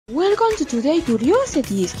Welcome to today's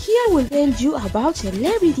curiosities. Here we'll tell you about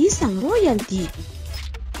celebrities and royalty.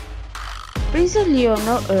 Princess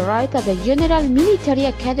Leonor arrived at the General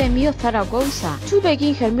Military Academy of Zaragoza to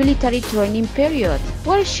begin her military training period,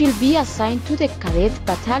 where she'll be assigned to the cadet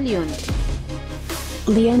battalion.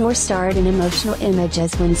 Leonor starred in emotional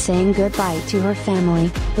images when saying goodbye to her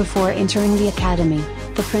family, before entering the academy.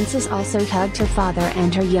 The princess also hugged her father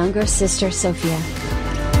and her younger sister Sofia.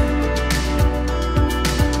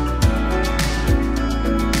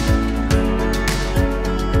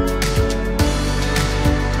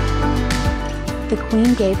 The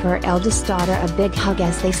Queen gave her eldest daughter a big hug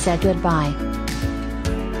as they said goodbye.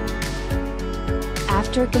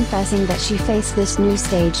 After confessing that she faced this new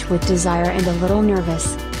stage with desire and a little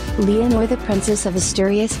nervous, Leonor, the Princess of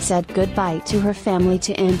Asturias, said goodbye to her family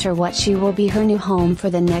to enter what she will be her new home for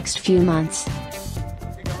the next few months.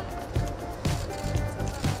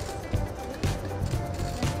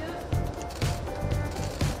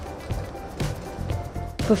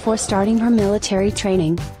 Before starting her military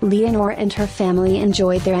training, Leonor and her family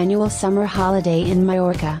enjoyed their annual summer holiday in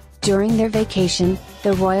Mallorca. During their vacation,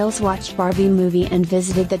 the royals watched Barbie movie and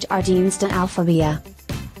visited the Jardins de Alfabia.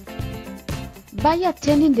 By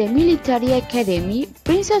attending the military academy,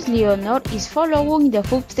 Princess Leonor is following in the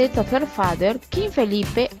footsteps of her father, King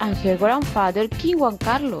Felipe, and her grandfather, King Juan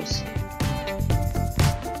Carlos.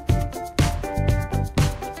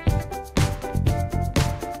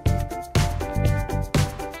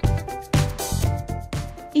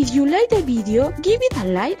 If you like the video, give it a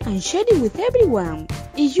like and share it with everyone.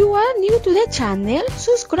 If you are new to the channel,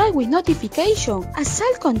 subscribe with notification as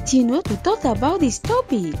I'll continue to talk about these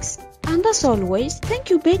topics. And as always, thank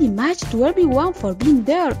you very much to everyone for being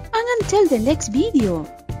there, and until the next video.